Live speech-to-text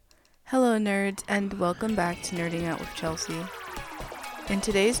Hello, nerds, and welcome back to Nerding Out with Chelsea. In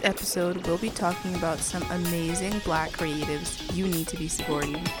today's episode, we'll be talking about some amazing Black creatives you need to be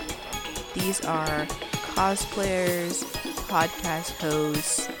supporting. These are cosplayers, podcast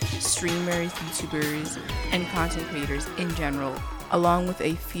hosts, streamers, YouTubers, and content creators in general, along with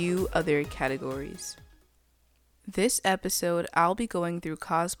a few other categories. This episode, I'll be going through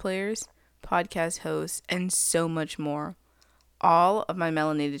cosplayers, podcast hosts, and so much more. All of my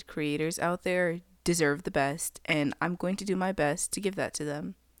melanated creators out there deserve the best, and I'm going to do my best to give that to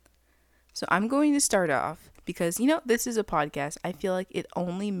them. So I'm going to start off because, this is a podcast. I feel like it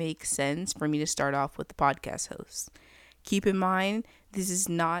only makes sense for me to start off with the podcast hosts. Keep in mind, this is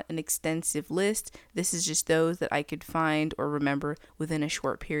not an extensive list. This is just those that I could find or remember within a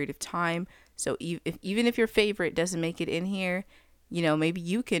short period of time. So even if your favorite doesn't make it in here, maybe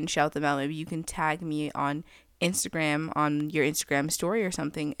you can shout them out. Maybe you can tag me on Instagram, on your Instagram story or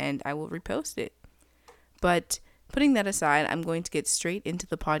something, and I will repost it. But putting that aside, I'm going to get straight into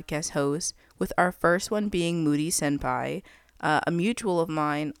the podcast host, with our first one being Moody Senpai, a mutual of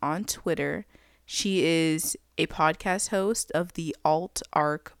mine on Twitter. She is a podcast host of the Alt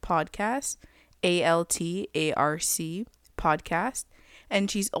Arc podcast, ALTARC podcast,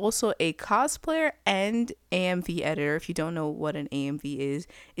 and she's also a cosplayer and AMV editor. If you don't know what an AMV is,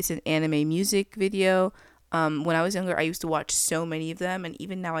 it's an anime music video. When I was younger, I used to watch so many of them, and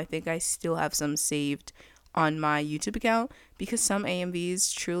even now I think I still have some saved on my YouTube account because some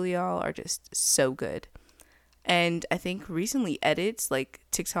AMVs, truly all, are just so good. And I think recently edits, like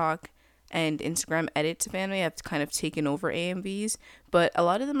TikTok and Instagram edits of anime, have kind of taken over AMVs, but a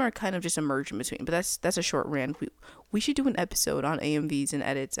lot of them are kind of just a merge in between. But that's a short rant. We should do an episode on AMVs and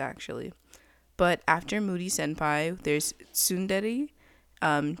edits, actually. But after Moody Senpai, there's Tsundere,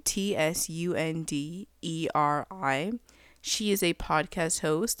 Tsunderi. She is a podcast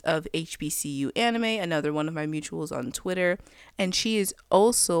host of HBCU Anime, another one of my mutuals on Twitter, and she is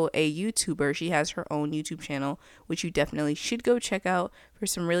also a YouTuber. She has her own YouTube channel, which you definitely should go check out for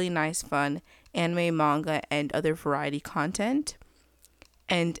some really nice, fun anime, manga, and other variety content.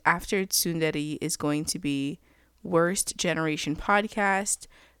 And after Tsundere is going to be Worst Generation Podcast.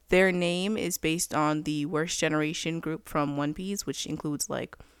 Their name is based on the Worst Generation group from One Piece, which includes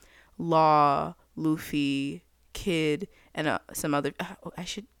like Law, Luffy, Kid, and some other. I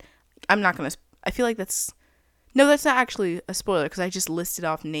feel like that's not actually a spoiler because I just listed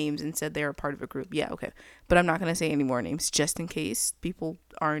off names and said they were part of a group. Yeah, okay. But I'm not going to say any more names just in case people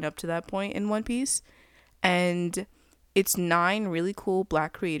aren't up to that point in One Piece. And it's 9 really cool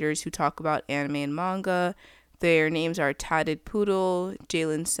Black creators who talk about anime and manga. Their names are Tatted Poodle,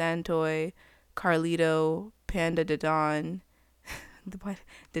 Jalen Santoy, Carlito, Panda Dadan.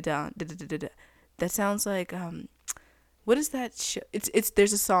 Dadan. That sounds like what is that show? It's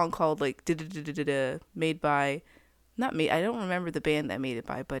there's a song called like made by, not me. I don't remember the band that made it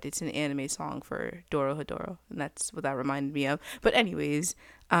by, but it's an anime song for Dorohedoro, and that's what that reminded me of. But anyways,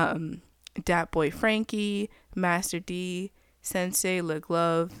 Dat Boy Frankie, Master D, Sensei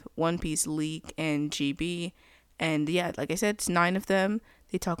Leglove, One Piece Leak, and GB. And yeah, like I said, it's 9 of them.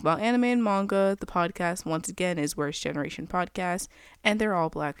 They talk about anime and manga. The podcast, once again, is Worst Generation Podcast. And they're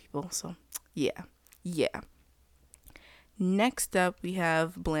all Black people. So, yeah. Next up, we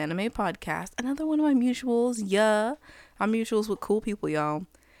have Blanime Podcast. Another one of my mutuals. Yeah. I'm mutuals with cool people, y'all.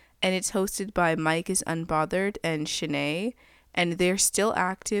 And it's hosted by Mike is Unbothered and Shanae. And they're still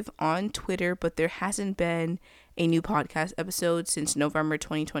active on Twitter, but there hasn't been a new podcast episode since November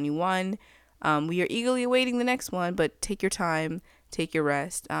 2021. We are eagerly awaiting the next one, but take your time, take your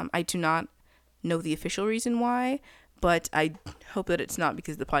rest. I do not know the official reason why, but I hope that it's not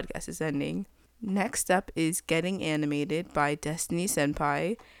because the podcast is ending. Next up is Getting Animated by Destiny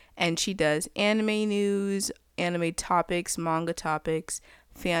Senpai, and she does anime news, anime topics, manga topics,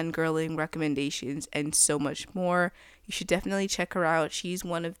 fangirling recommendations, and so much more. You should definitely check her out. She's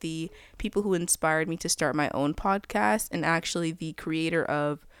one of the people who inspired me to start my own podcast, and actually the creator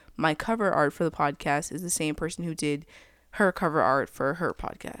of my cover art for the podcast is the same person who did her cover art for her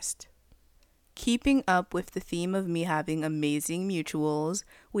podcast. Keeping up with the theme of me having amazing mutuals,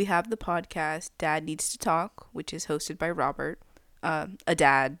 we have the podcast Dad Needs to Talk, which is hosted by Robert, a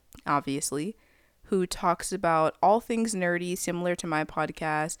dad, obviously, who talks about all things nerdy similar to my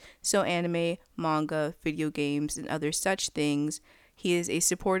podcast, so anime, manga, video games, and other such things. He is a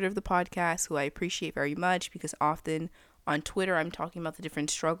supporter of the podcast who I appreciate very much because often on Twitter, I'm talking about the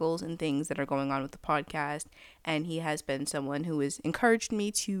different struggles and things that are going on with the podcast, and he has been someone who has encouraged me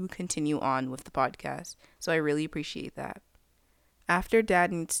to continue on with the podcast, so I really appreciate that. After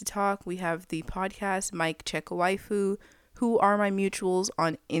Dad Needs to Talk, we have the podcast Mike Check a Waifu, Who Are My Mutuals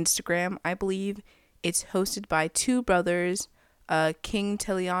on Instagram. I believe it's hosted by two brothers, King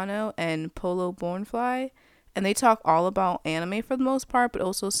Teliano and Polo Bornfly, and they talk all about anime for the most part, but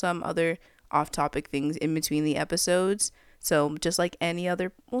also some other off-topic things in between the episodes. So just like any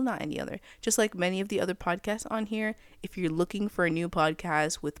other, well, not any other, just like many of the other podcasts on here, if you're looking for a new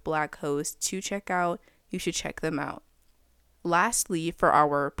podcast with Black hosts to check out, you should check them out. Lastly, for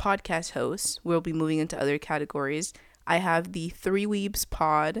our podcast hosts, we'll be moving into other categories. I have the Three Weebs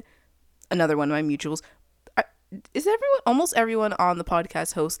Pod, another one of my mutuals. Almost everyone on the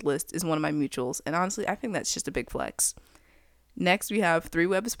podcast host list is one of my mutuals, and honestly, I think that's just a big flex. Next, we have Three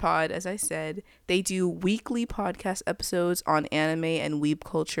Weebs Pod, as I said. They do weekly podcast episodes on anime and weeb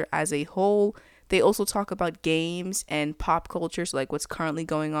culture as a whole. They also talk about games and pop culture, so like what's currently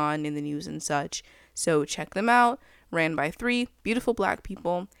going on in the news and such. So check them out. Ran by three beautiful Black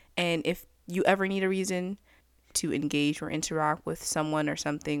people, and if you ever need a reason to engage or interact with someone or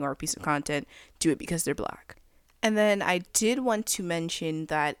something or a piece of content, do it because they're Black. And then I did want to mention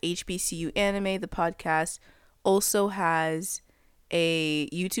that HBCU Anime, the podcast, also has a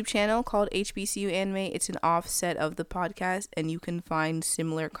YouTube channel called HBCU Anime. It's an offset of the podcast, and you can find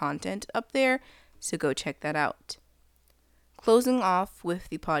similar content up there, so go check that out. Closing off with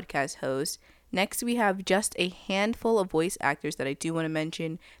the podcast host, next we have just a handful of voice actors that I do want to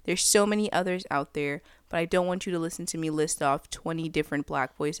mention. There's so many others out there, but I don't want you to listen to me list off 20 different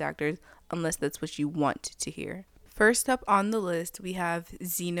Black voice actors unless that's what you want to hear. First up on the list, we have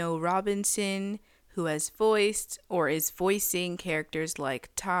Zeno Robinson, who has voiced or is voicing characters like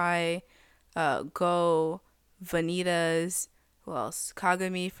Tai, Go, Vanitas, who else?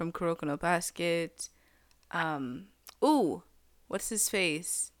 Kagami from Kuroko no Basket. What's his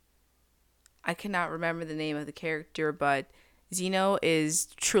face? I cannot remember the name of the character, but Zeno is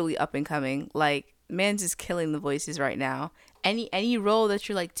truly up and coming. Like, man's just killing the voices right now. Any role that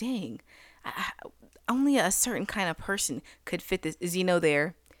you're like, dang, only a certain kind of person could fit this. Zeno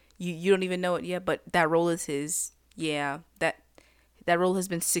there. You don't even know it yet, but that role is his. Yeah, that role has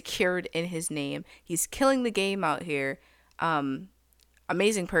been secured in his name. He's killing the game out here.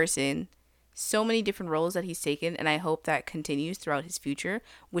 Amazing person. So many different roles that he's taken, and I hope that continues throughout his future.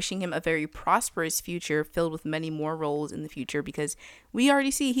 Wishing him a very prosperous future filled with many more roles in the future, because we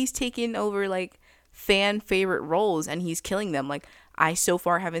already see he's taken over like fan favorite roles and he's killing them. Like, I so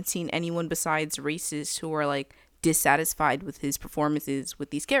far haven't seen anyone besides racists who are like dissatisfied with his performances with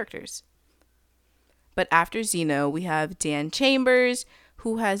these characters. But after Zeno, we have Dan Chambers,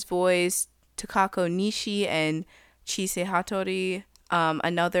 who has voiced Takako Nishi and Chise Hattori,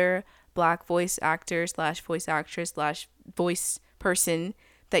 another Black voice actor / voice actress / voice person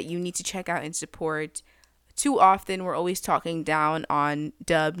that you need to check out and support. Too often, we're always talking down on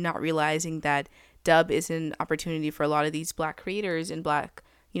dub, not realizing that dub is an opportunity for a lot of these Black creators and Black,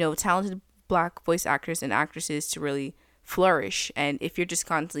 talented Black voice actors and actresses to really flourish. And if you're just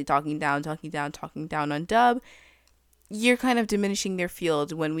constantly talking down on dub, you're kind of diminishing their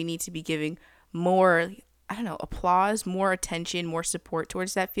field when we need to be giving more, applause, more attention, more support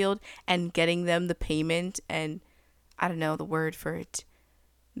towards that field and getting them the payment and, the word for it,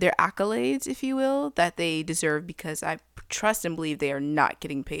 their accolades, if you will, that they deserve, because I trust and believe they are not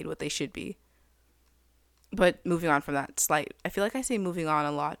getting paid what they should be. But moving on from that I feel like I say moving on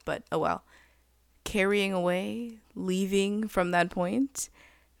a lot, but oh well. Leaving from that point,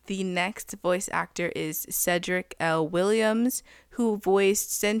 the next voice actor is Cedric L. Williams, who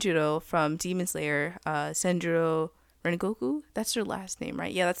voiced Senjuro from Demon Slayer. Senjuro Rengoku? That's her last name,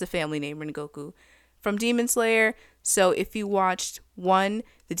 right? Yeah, that's the family name, Rengoku. From Demon Slayer. So if you watched the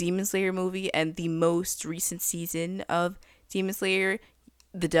Demon Slayer movie, and the most recent season of Demon Slayer,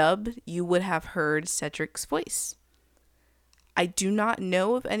 the dub, you would have heard Cedric's voice. I do not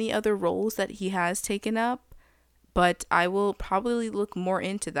know of any other roles that he has taken up, but I will probably look more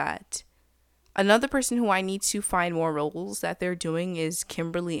into that. Another person who I need to find more roles that they're doing is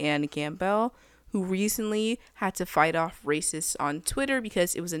Kimberly Ann Campbell, who recently had to fight off racists on Twitter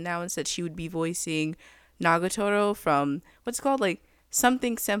because it was announced that she would be voicing Nagatoro from, what's called, like,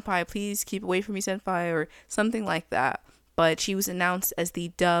 something senpai, please keep away from me senpai, or something like that. But she was announced as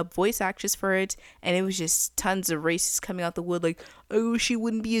the dub voice actress for it, and it was just tons of racists coming out the wood like, oh, she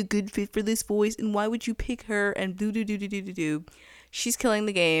wouldn't be a good fit for this voice, and why would you pick her, and do. She's killing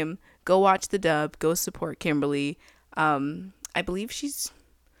the game. Go watch the dub. Go support Kimberly. I believe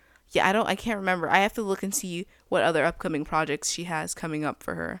I can't remember. I have to look and see what other upcoming projects she has coming up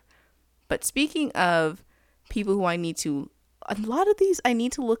for her. But speaking of people who a lot of these I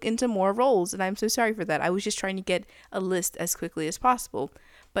need to look into more roles, and I'm so sorry for that. I was just trying to get a list as quickly as possible.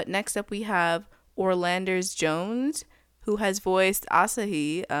 But next up we have Orlanders Jones, who has voiced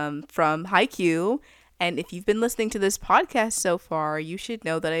Asahi from Haikyuu. And if you've been listening to this podcast so far, you should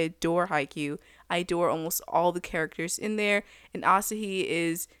know that I adore Haikyuu. I adore almost all the characters in there. And Asahi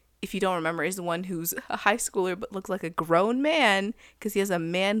is, if you don't remember, is the one who's a high schooler but looks like a grown man because he has a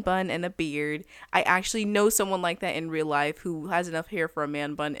man bun and a beard. I actually know someone like that in real life who has enough hair for a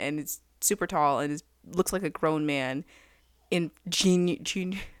man bun and is super tall and looks like a grown man in junior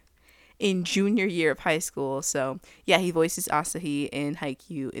year of high school. So yeah, he voices Asahi in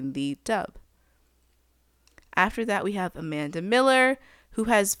Haikyuu in the dub. After that, we have Amanda Miller, who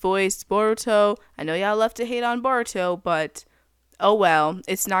has voiced Boruto. I know y'all love to hate on Boruto, but oh well,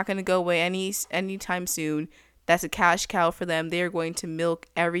 it's not going to go away anytime soon. That's a cash cow for them. They are going to milk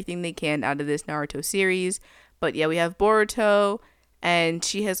everything they can out of this Naruto series. But yeah, we have Boruto, and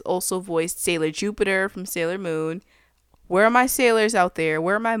she has also voiced Sailor Jupiter from Sailor Moon. Where are my sailors out there?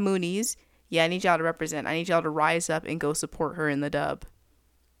 Where are my Moonies? Yeah, I need y'all to represent. I need y'all to rise up and go support her in the dub.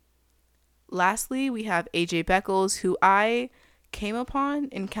 Lastly, we have AJ Beckles, who I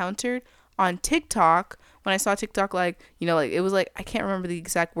encountered on TikTok when I saw TikTok, it was like, I can't remember the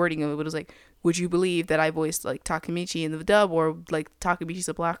exact wording of it, but it was like, would you believe that I voiced like Takemichi in the dub, or like Takemichi's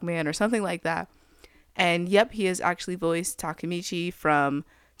a black man or something like that. And yep, he has actually voiced Takemichi from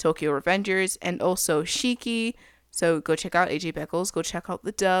Tokyo Revengers and also Shiki. So go check out AJ Beckles, go check out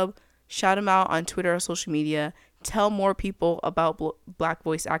the dub, shout him out on Twitter or social media. Tell more people about black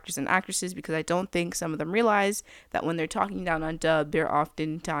voice actors and actresses, because I don't think some of them realize that when they're talking down on dub, they're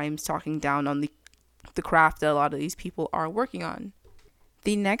oftentimes talking down on the craft that a lot of these people are working on.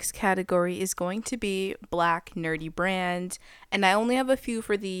 The next category is going to be black nerdy brands, and I only have a few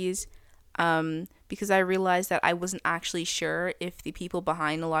for these because I realized that I wasn't actually sure if the people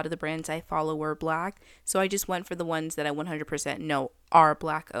behind a lot of the brands I follow were black, so I just went for the ones that I 100% know are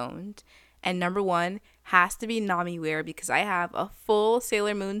black owned. And number one has to be Namiwear, because I have a full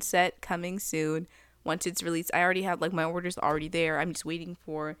Sailor Moon set coming soon. Once it's released, I already have my orders already there. I'm just waiting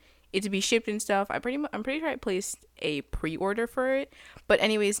for it to be shipped and stuff. I'm pretty sure I placed a pre-order for it. But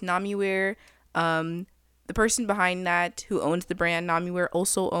anyways, Namiwear, the person behind that who owns the brand Namiwear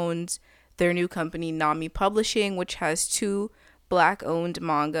also owns their new company Nami Publishing, which has 2 black owned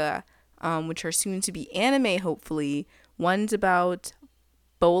manga, which are soon to be anime, hopefully. One's about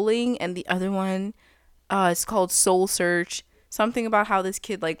bowling, and the other one is called Soul Search. Something about how this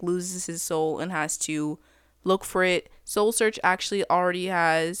kid loses his soul and has to look for it. Soul Search actually already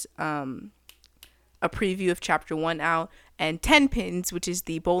has a preview of chapter 1 out, and 10 Pins, which is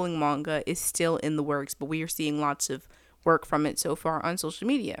the bowling manga, is still in the works, but we are seeing lots of work from it so far on social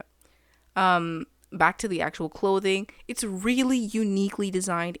media. Back to the actual clothing, it's really uniquely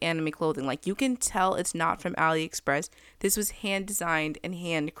designed anime clothing. You can tell it's not from AliExpress. This was hand designed and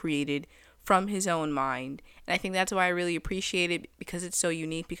hand created from his own mind, and I think that's why I really appreciate it, because it's so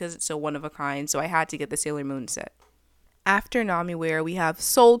unique, because it's so one of a kind. So I had to get the Sailor Moon set. After Namiwear, we have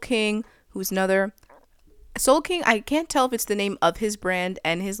Soul King, who's another Soul King. I can't tell if it's the name of his brand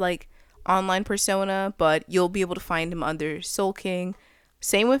and his online persona, but you'll be able to find him under Soul King.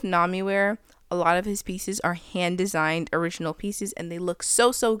 Same with Namiwear. A lot of his pieces are hand-designed original pieces, and they look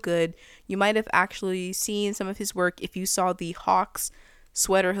so good. You might have actually seen some of his work if you saw the Hawks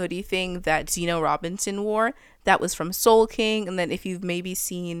sweater hoodie thing that Zeno Robinson wore. That was from Soul King. And then if you've maybe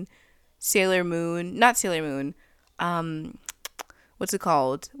seen what's it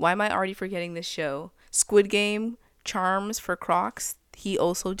called? Why am I already forgetting this show? Squid Game charms for Crocs. He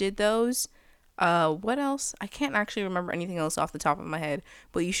also did those. What else? I can't actually remember anything else off the top of my head,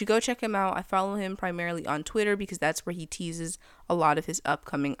 but you should go check him out. I follow him primarily on Twitter because that's where he teases a lot of his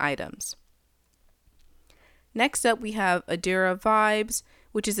upcoming items. Next up, we have Adira Vibes,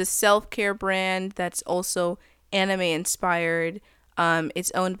 which is a self-care brand that's also anime inspired.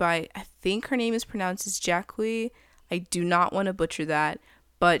 It's owned by, I think her name is pronounced as Jacqui. I do not want to butcher that,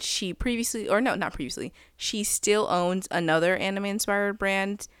 but she she still owns another anime inspired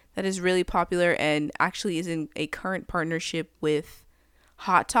brand that is really popular and actually is in a current partnership with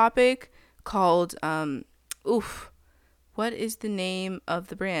Hot Topic called, what is the name of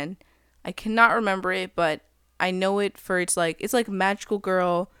the brand? I cannot remember it, but I know it for it's like Magical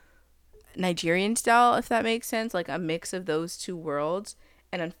Girl Nigerian style, if that makes sense, like a mix of those two worlds.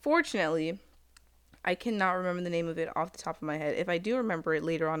 And unfortunately, I cannot remember the name of it off the top of my head. If I do remember it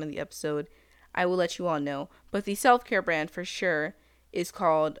later on in the episode, I will let you all know. But the self-care brand for sure is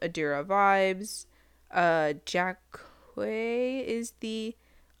called Adira Vibes. Jacqui is the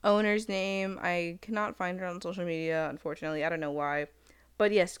owner's name. I cannot find her on social media, unfortunately. I don't know why.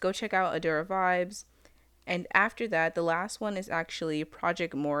 But yes, go check out Adira Vibes. And after that, the last one is actually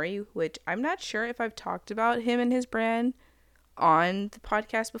Project Mori, which I'm not sure if I've talked about him and his brand on the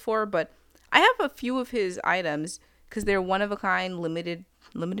podcast before, but I have a few of his items because they're one of a kind, limited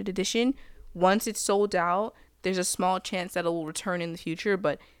edition. Once it's sold out, there's a small chance that it will return in the future,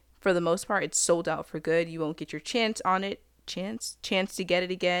 but for the most part, it's sold out for good. You won't get your chance on it, chance to get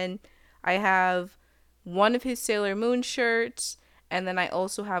it again. I have one of his Sailor Moon shirts, and then I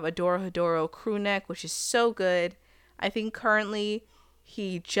also have a Dorohedoro crew neck, which is so good. I think currently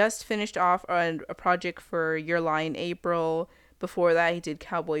he just finished off on a project for Your Lie in April. Before that, he did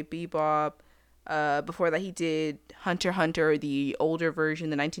Cowboy Bebop. Before that, he did Hunter x Hunter, the older version,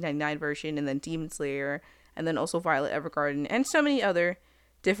 the 1999 version, and then Demon Slayer, and then also Violet Evergarden, and so many other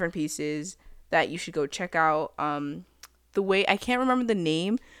different pieces that you should go check out. The way, I can't remember the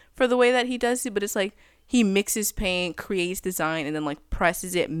name for the way that he does it, but it's like he mixes paint, creates design, and then like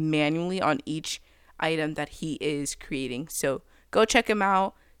presses it manually on each item that he is creating. So go check him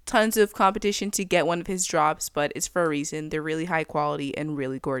out. Tons of competition to get one of his drops, but it's for a reason. They're really high quality and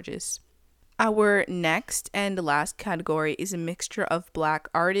really gorgeous. Our next and last category is a mixture of Black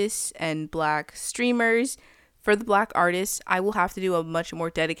artists and Black streamers. For the Black artists, I will have to do a much more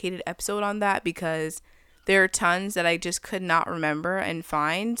dedicated episode on that because there are tons that I just could not remember and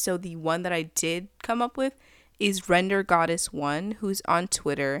find. So the one that I did come up with is Render Goddess 1, who's on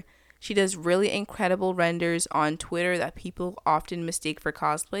Twitter. She does really incredible renders on Twitter that people often mistake for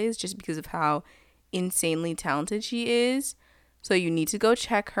cosplays just because of how insanely talented she is. So you need to go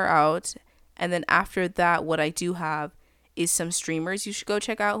check her out. And then after that, what I do have is some streamers you should go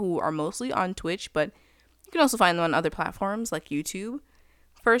check out who are mostly on Twitch, but you can also find them on other platforms like YouTube.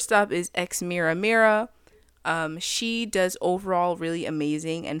 First up is Xmira. She does overall really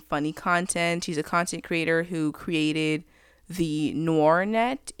amazing and funny content. She's a content creator who created the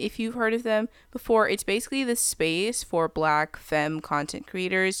NoirNet, if you've heard of them before. It's basically the space for Black femme content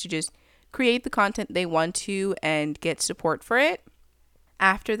creators to just create the content they want to and get support for it.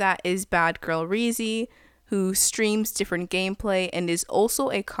 After that is Bad Girl Reezy, who streams different gameplay and is also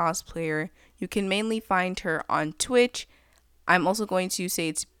a cosplayer. You can mainly find her on Twitch. I'm also going to say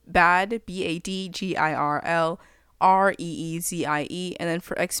it's Bad, Badgirl Reezie, and then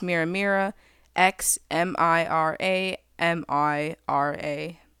for Xmira, Xmira.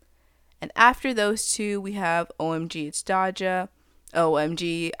 And after those two, we have OMG It's Daja,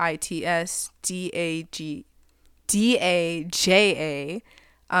 OMG ITS DAJA.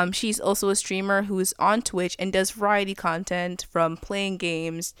 She's also a streamer who is on Twitch and does variety content from playing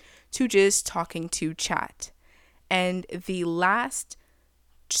games to just talking to chat. And the last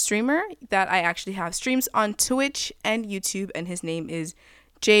streamer that I actually have streams on Twitch and YouTube, and his name is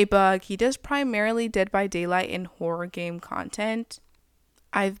JBug. He does primarily Dead by Daylight and horror game content.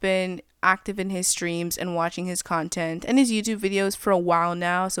 I've been active in his streams and watching his content and his YouTube videos for a while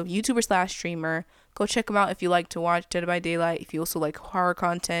now. So YouTuber/streamer, go check him out if you like to watch Dead by Daylight, if you also like horror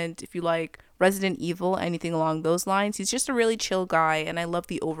content, if you like Resident Evil, anything along those lines. He's just a really chill guy, and I love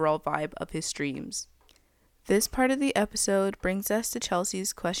the overall vibe of his streams. This part of the episode brings us to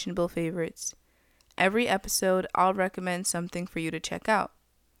Chelsea's questionable favorites. Every episode, I'll recommend something for you to check out.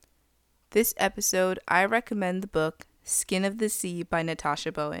 This episode, I recommend the book Skin of the Sea by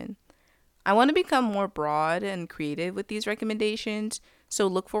Natasha Bowen. I want to become more broad and creative with these recommendations, so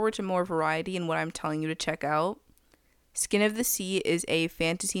look forward to more variety in what I'm telling you to check out. Skin of the Sea is a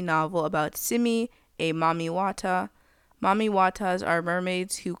fantasy novel about Simi, a Mamiwata. Mamiwatas are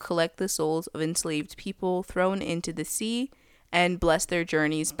mermaids who collect the souls of enslaved people thrown into the sea and bless their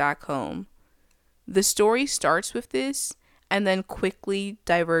journeys back home. The story starts with this and then quickly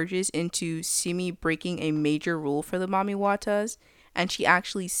diverges into Simi breaking a major rule for the Mamiwatas, and she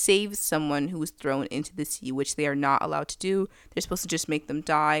actually saves someone who was thrown into the sea, which they are not allowed to do. They're supposed to just make them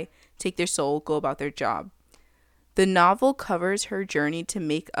die, take their soul, go about their job. The novel covers her journey to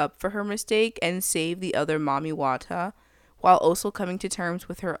make up for her mistake and save the other Mamiwata, while also coming to terms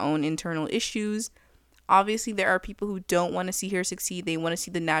with her own internal issues. Obviously, there are people who don't want to see her succeed. They want to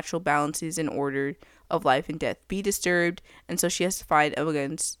see the natural balances and order of life and death be disturbed, and so she has to fight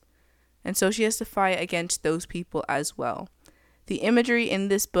against those people as well. The imagery in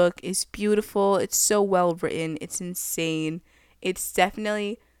this book is beautiful. It's so well written. It's insane. It's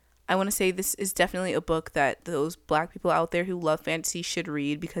definitely, I want to say this is definitely a book that those Black people out there who love fantasy should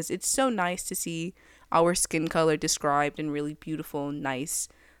read, because it's so nice to see our skin color described in really beautiful, nice,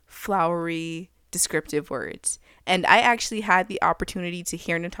 flowery, descriptive words. And I actually had the opportunity to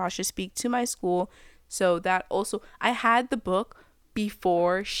hear Natasha speak to my school, so that also, I had the book,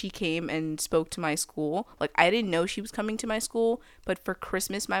 before she came and spoke to my school. Like, I didn't know she was coming to my school, but for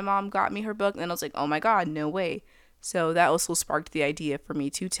Christmas, my mom got me her book, and I was like, oh my God, no way. So that also sparked the idea for me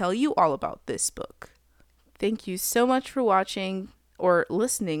to tell you all about this book. Thank you so much for watching, or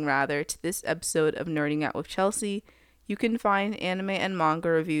listening rather, to this episode of Nerding Out with Chelsea. You can find anime and manga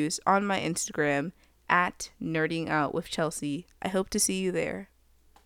reviews on my Instagram at Nerding Out with Chelsea. I hope to see you there.